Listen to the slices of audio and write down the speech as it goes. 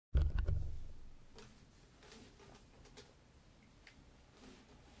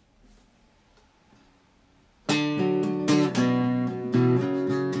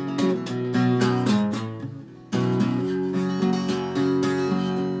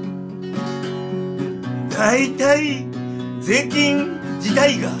大体税金自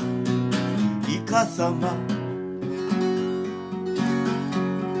体がイカサマ、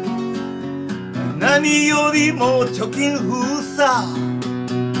何よりも貯金封鎖、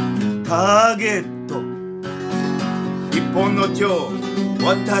ターゲット、日本の長、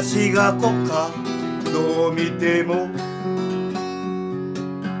私が国家、どう見ても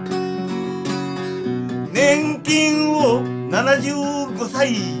年金を75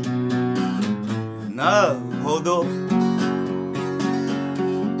歳、なるほど。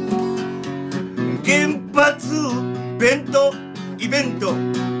原発、イベント、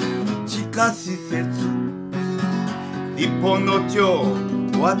地下施設、日本の長、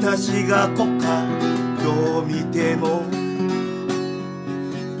私が国家、どう見ても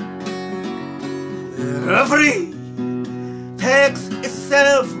roughly tax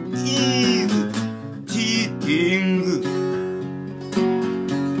itself is cheating.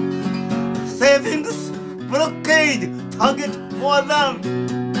 Savings blockade target more than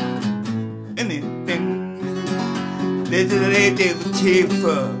anything. Legislative chief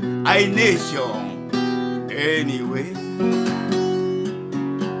I nation anyway.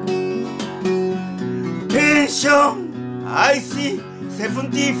 Pension I see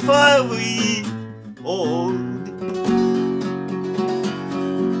 75 old.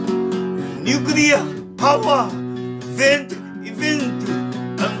 Nuclear power event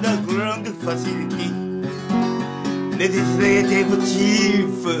underground facility. Legislative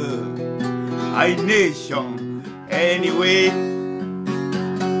chief I nation anyway.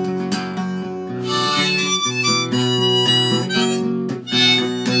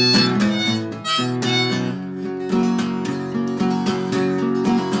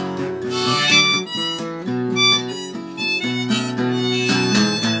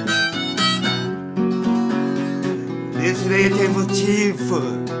 Legislative chief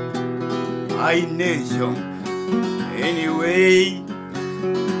I nation anyway.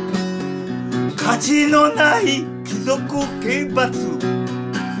 価値のない貴族閨閥、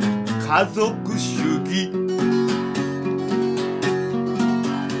家族主義、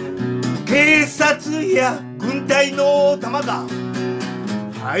警察や軍隊の弾が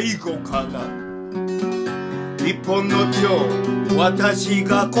背後から、日本の長、私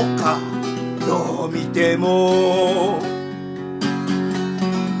が国家、どう見ても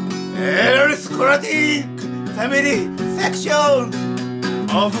Aristocratic family sections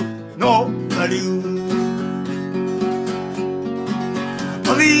of no value.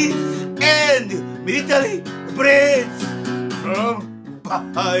 Police and military operates from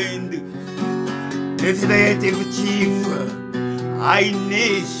behind. Legislative chief I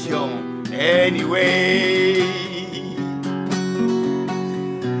nation anyway.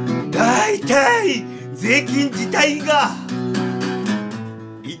 大体税金自体が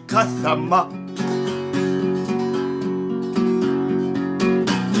イカサマ。